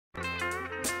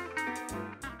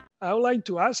I would like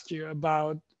to ask you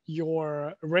about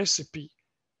your recipe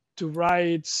to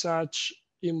write such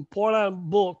important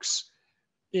books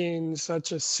in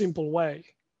such a simple way.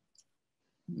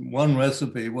 One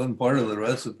part of the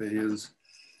recipe is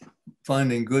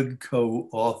finding good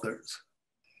co-authors.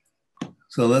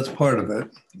 So that's part of it,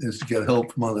 is to get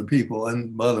help from other people.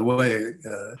 And by the way,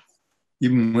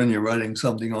 even when you're writing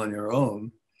something on your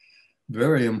own,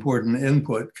 very important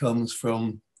input comes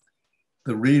from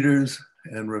the readers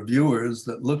and reviewers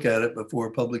that look at it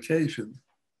before publication.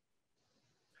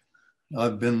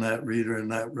 I've been that reader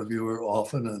and that reviewer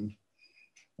often,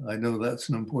 and I know that's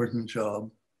an important job.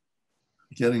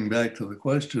 Getting back to the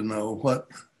question though, what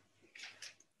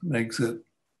makes it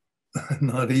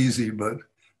not easy, but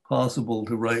possible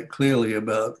to write clearly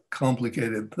about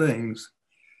complicated things?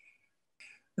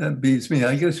 That beats me.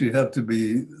 I guess you have to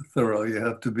be thorough. You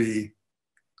have to be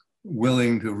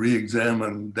willing to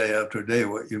re-examine day after day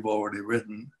what you've already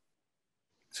written,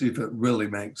 see if it really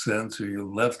makes sense, or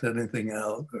you left anything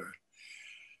out, or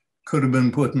could have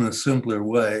been put in a simpler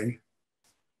way.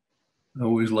 I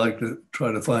always like to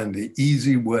try to find the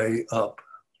easy way up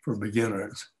for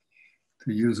beginners,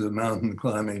 to use a mountain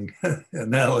climbing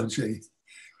analogy.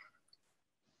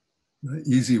 The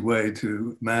easy way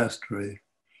to mastery.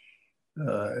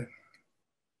 There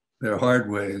are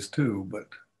hard ways too, but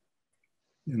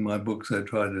in my books I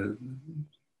try to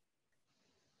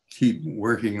keep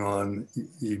working on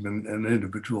even an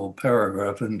individual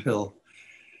paragraph until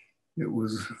it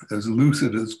was as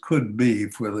lucid as could be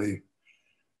for the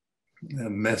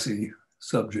messy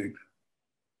subject.